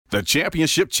The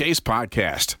Championship Chase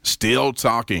Podcast, Still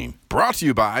Talking, brought to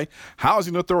you by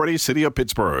Housing Authority City of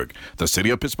Pittsburgh, the City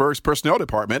of Pittsburgh's Personnel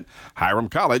Department, Hiram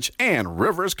College, and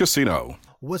Rivers Casino.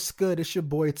 What's good? It's your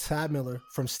boy Ty Miller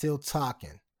from Still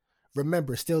Talking.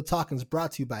 Remember, Still Talking is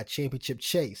brought to you by Championship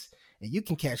Chase, and you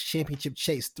can catch Championship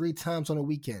Chase 3 times on the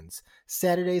weekends.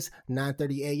 Saturdays,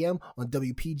 9:30 a.m. on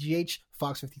WPGH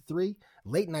Fox 53,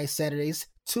 late night Saturdays,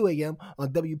 2 a.m.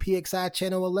 on WPXI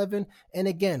Channel 11, and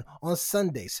again on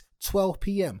Sundays, 12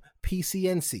 p.m.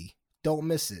 PCNC. Don't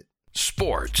miss it.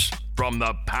 Sports from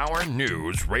the Power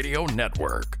News Radio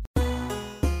Network. Out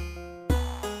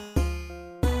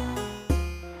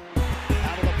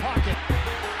of the pocket,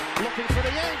 looking for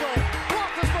the angle.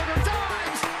 Roethlisberger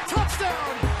dives.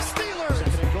 Touchdown, Steelers.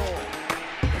 Second and goal.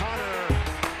 Connor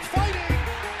fighting.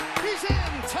 He's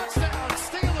in. Touchdown,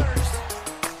 Steelers.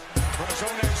 From his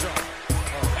own end zone.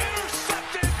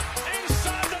 Intercepted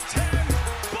inside the 10.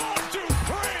 Bob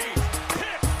Dupree.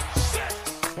 Pick 6.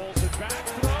 Pulls it back.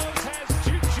 Throws. Has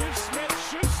Juju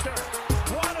Smith-Schuster.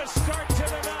 What a start to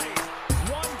the night.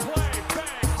 One play.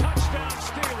 Bang. Touchdown,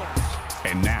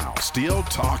 Steelers. And now, Still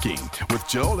Talking with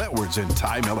Joel Edwards and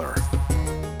Ty Miller.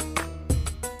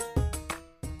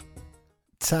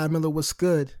 Ty Miller, what's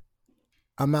good?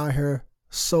 I'm out here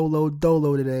solo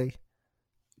dolo today.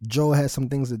 Joe has some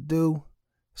things to do,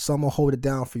 so I'm going to hold it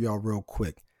down for y'all real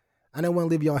quick. I don't want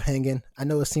to leave y'all hanging. I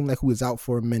know it seemed like we was out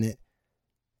for a minute.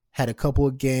 Had a couple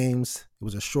of games. It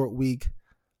was a short week.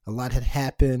 A lot had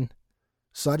happened.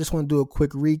 So I just want to do a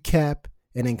quick recap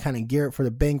and then kind of gear it for the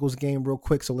Bengals game real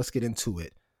quick. So let's get into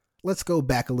it. Let's go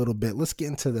back a little bit. Let's get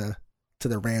into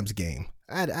the Rams game.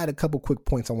 I had a couple quick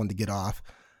points I wanted to get off.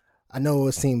 I know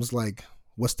it seems like,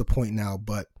 what's the point now?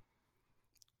 But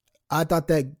I thought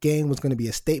that game was going to be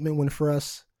a statement win for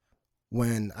us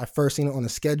when I first seen it on the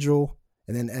schedule.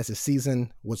 And then as the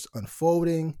season was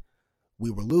unfolding,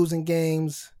 we were losing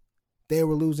games. They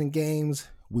were losing games.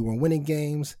 We were winning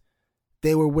games.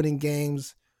 They were winning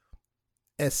games.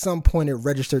 At some point, it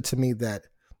registered to me that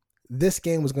this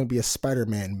game was going to be a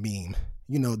Spider-Man meme.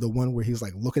 You know, the one where he's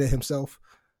like looking at himself.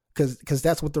 Because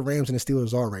that's what the Rams and the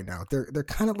Steelers are right now. They're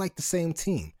kind of like the same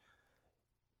team.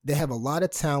 They have a lot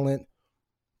of talent.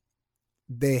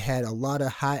 They had a lot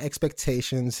of high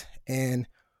expectations. And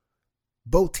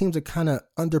both teams are kind of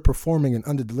underperforming and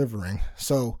underdelivering.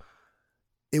 So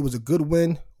it was a good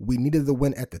win. We needed the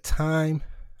win at the time.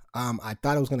 I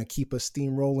thought it was going to keep us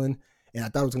steamrolling. And I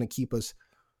thought it was going to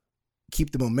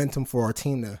keep the momentum for our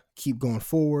team to keep going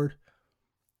forward.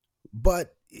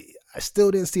 But I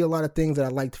still didn't see a lot of things that I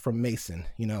liked from Mason,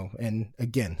 you know, and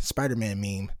again, Spider-Man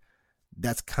meme.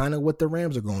 That's kind of what the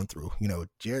Rams are going through. You know,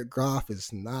 Jared Goff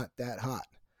is not that hot.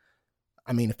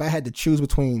 I mean, if I had to choose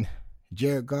between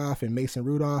Jared Goff and Mason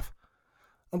Rudolph,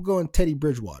 I'm going Teddy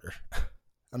Bridgewater.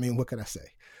 I mean, what can I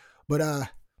say? But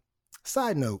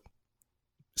side note,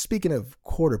 speaking of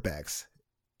quarterbacks,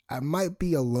 I might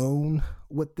be alone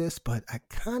with this, but I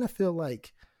kind of feel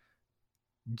like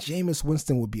Jameis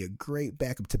Winston would be a great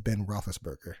backup to Ben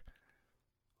Roethlisberger.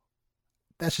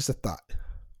 That's just a thought.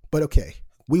 But okay,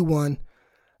 we won.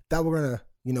 Thought we're going to,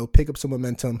 you know, pick up some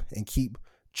momentum and keep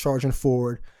charging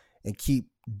forward and keep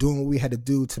doing what we had to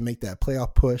do to make that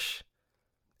playoff push.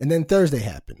 And then Thursday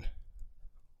happened.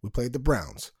 We played the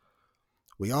Browns.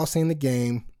 We all seen the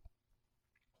game.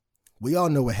 We all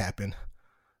know what happened.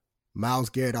 Myles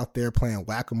Garrett out there playing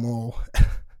whack-a-mole,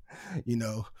 you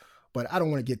know. But I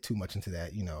don't want to get too much into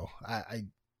that, you know.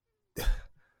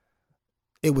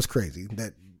 It was crazy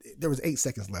that there was 8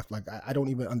 seconds left. Like, I don't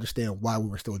even understand why we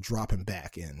were still dropping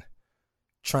back and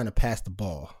trying to pass the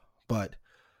ball. But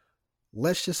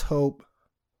let's just hope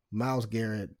Myles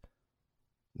Garrett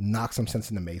knocks some sense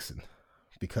into Mason,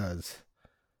 because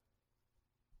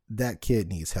that kid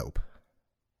needs help.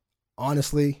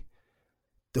 Honestly,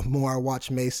 the more I watch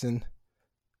Mason,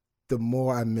 the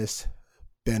more I miss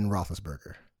Ben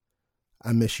Roethlisberger.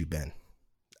 I miss you, Ben.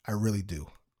 I really do.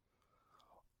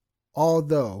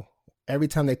 Although, every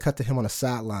time they cut to him on a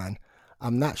sideline,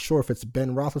 I'm not sure if it's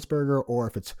Ben Roethlisberger or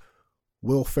if it's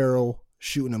Will Ferrell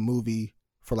shooting a movie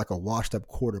for like a washed-up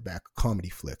quarterback comedy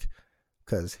flick,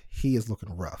 because he is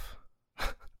looking rough.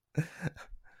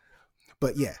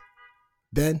 But yeah,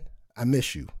 Ben, I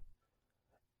miss you.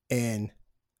 And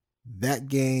that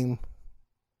game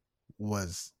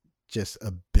was just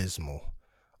abysmal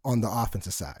on the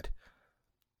offensive side.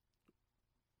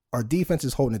 Our defense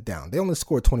is holding it down. They only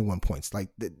scored 21 points. Like,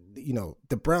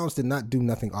 the Browns did not do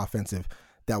nothing offensive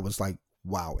that was like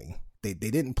wowing. They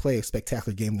didn't play a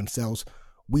spectacular game themselves.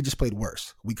 We just played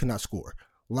worse. We could not score.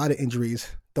 A lot of injuries.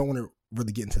 Don't want to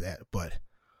really get into that, but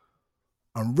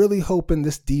I'm really hoping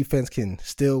this defense can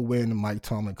still win Mike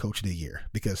Tomlin Coach of the Year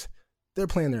because they're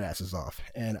playing their asses off,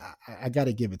 and I got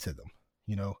to give it to them.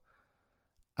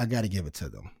 I got to give it to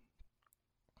them.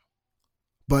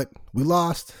 But we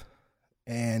lost,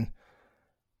 and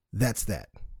that's that.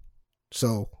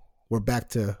 So we're back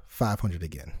to 500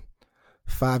 again.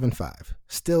 5-5.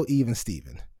 Still even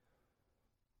Steven.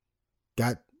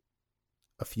 Got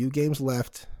a few games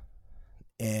left,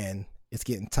 and it's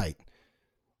getting tight.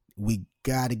 We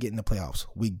got to get in the playoffs.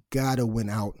 We got to win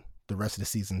out the rest of the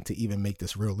season to even make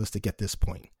this realistic at this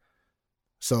point.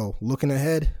 So looking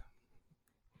ahead,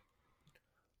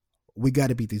 we got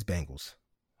to beat these Bengals.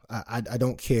 I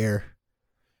don't care.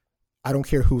 I don't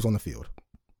care who's on the field.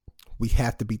 We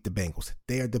have to beat the Bengals.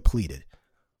 They are depleted.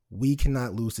 We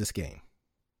cannot lose this game.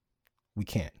 We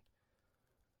can't.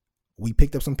 We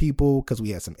picked up some people because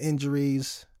we had some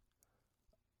injuries.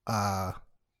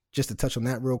 Just to touch on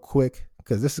that real quick,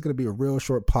 because this is going to be a real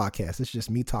short podcast. It's just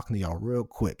me talking to y'all real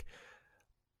quick.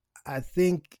 I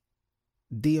think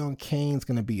Deon Cain's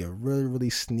going to be a really, really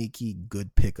sneaky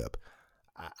good pickup.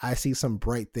 I see some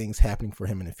bright things happening for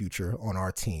him in the future on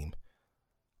our team.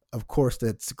 Of course,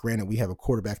 that's granted we have a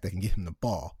quarterback that can get him the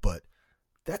ball, but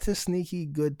that's a sneaky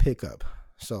good pickup.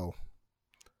 So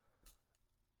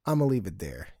I'm going to leave it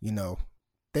there.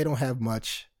 They don't have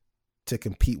much to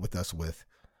compete with us with.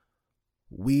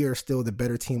 We are still the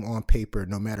better team on paper,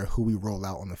 no matter who we roll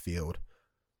out on the field.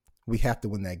 We have to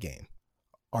win that game.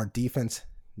 Our defense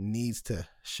needs to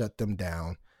shut them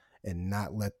down and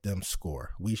not let them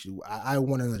score. I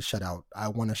want a shutout. I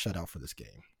want a shutout for this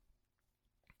game.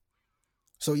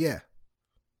 So yeah,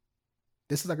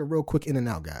 this is like a real quick in and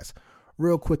out, guys.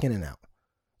 Real quick in and out.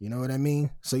 You know what I mean?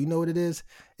 So you know what it is?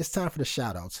 It's time for the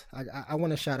shout outs. I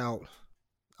want to shout out.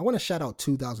 I want to shout out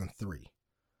 2003.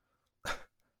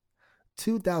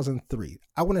 2003.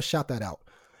 I want to shout that out.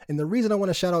 And the reason I want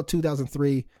to shout out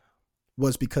 2003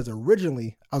 was because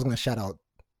originally I was going to shout out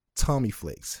Tommy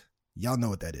Flakes. Y'all know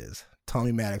what that is.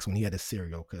 Tommy Maddox when he had his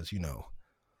cereal, because,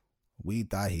 we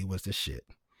thought he was the shit.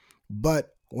 But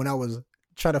when I was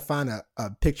trying to find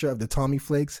a picture of the Tommy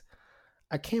Flakes,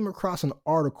 I came across an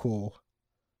article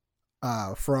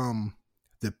from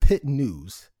the Pitt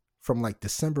News from like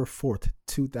December 4th,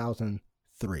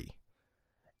 2003.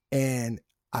 And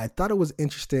I thought it was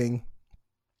interesting.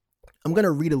 I'm going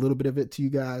to read a little bit of it to you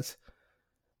guys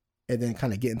and then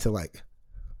kind of get into like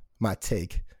my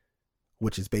take,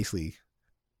 which is basically,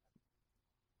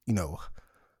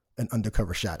 an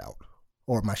undercover shout out,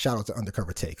 or my shout out's an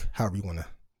undercover take, however you want to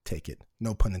take it.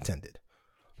 No pun intended.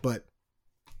 But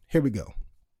here we go.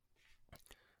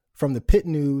 From the Pitt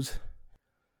News,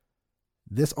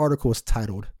 this article is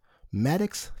titled,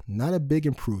 Maddox, Not a Big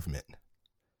Improvement.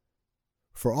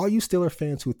 For all you Steeler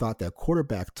fans who thought that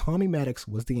quarterback Tommy Maddox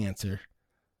was the answer,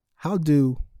 how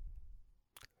do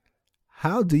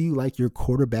you like your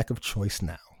quarterback of choice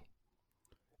now?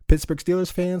 Pittsburgh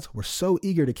Steelers fans were so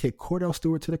eager to kick Cordell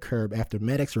Stewart to the curb after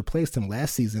Maddox replaced him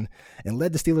last season and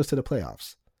led the Steelers to the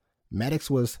playoffs.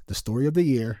 Maddox was the story of the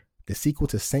year, the sequel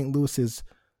to St. Louis's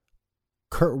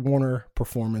Kurt Warner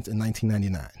performance in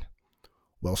 1999.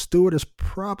 Well, Stewart is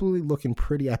probably looking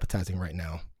pretty appetizing right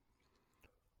now.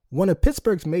 One of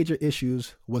Pittsburgh's major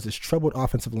issues was its troubled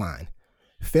offensive line.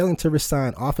 Failing to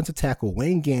resign offensive tackle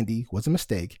Wayne Gandy was a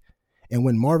mistake, and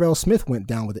when Marvell Smith went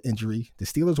down with an injury, the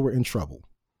Steelers were in trouble.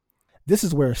 This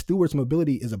is where Stewart's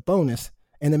mobility is a bonus,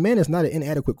 and the man is not an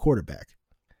inadequate quarterback.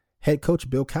 Head coach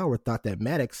Bill Cowher thought that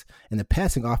Maddox and the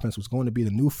passing offense was going to be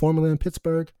the new formula in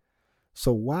Pittsburgh,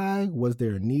 so why was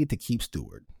there a need to keep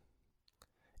Stewart?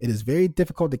 It is very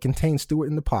difficult to contain Stewart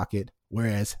in the pocket,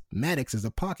 whereas Maddox is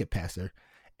a pocket passer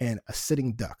and a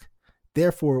sitting duck.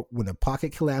 Therefore, when the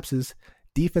pocket collapses,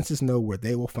 defenses know where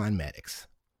they will find Maddox.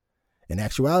 In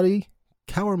actuality,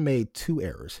 Cowher made two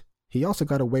errors. He also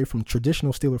got away from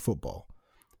traditional Steeler football.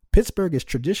 Pittsburgh is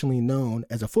traditionally known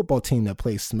as a football team that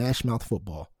plays smash-mouth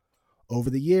football. Over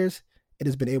the years, it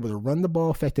has been able to run the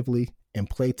ball effectively and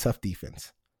play tough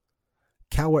defense.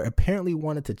 Cowher apparently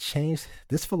wanted to change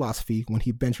this philosophy when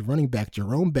he benched running back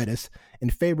Jerome Bettis in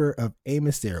favor of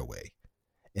Amos Zaraway.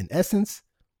 In essence,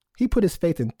 he put his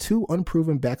faith in two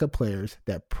unproven backup players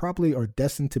that probably are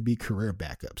destined to be career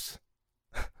backups.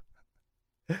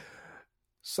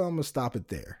 So I'm going to stop it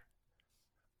there.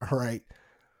 All right.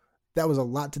 That was a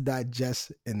lot to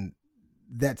digest in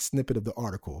that snippet of the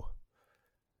article.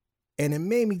 And it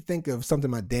made me think of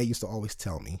something my dad used to always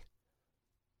tell me.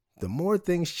 The more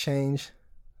things change,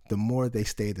 the more they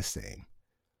stay the same.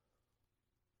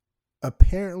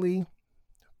 Apparently,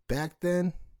 back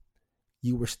then,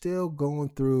 you were still going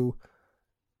through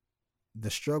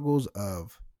the struggles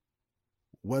of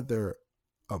whether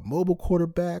a mobile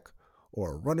quarterback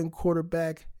or a running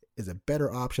quarterback is a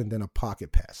better option than a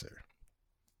pocket passer.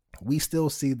 We still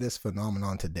see this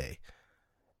phenomenon today.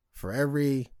 For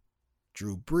every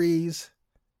Drew Brees,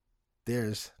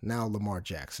 there's now Lamar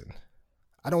Jackson.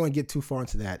 I don't want to get too far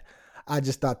into that. I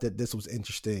just thought that this was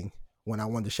interesting when I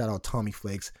wanted to shout out Tommy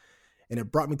Flakes. And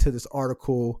it brought me to this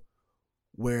article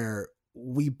where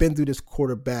we've been through this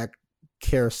quarterback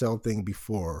carousel thing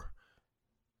before.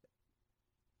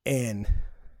 And,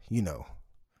 you know,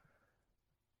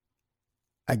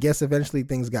 I guess eventually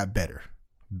things got better.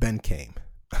 Ben came.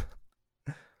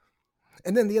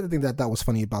 And then the other thing that I thought was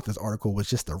funny about this article was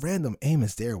just a random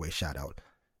Amos Darroway shout out.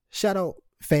 Shout out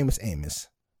famous Amos.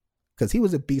 Because he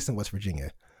was a beast in West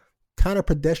Virginia. Kind of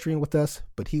pedestrian with us,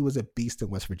 but he was a beast in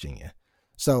West Virginia.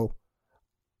 So,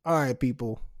 all right,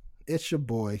 people. It's your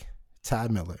boy, Ty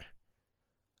Miller.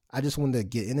 I just wanted to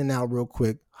get in and out real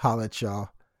quick. Holla at y'all.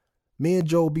 Me and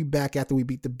Joe will be back after we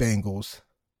beat the Bengals.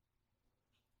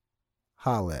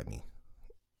 Holla at me.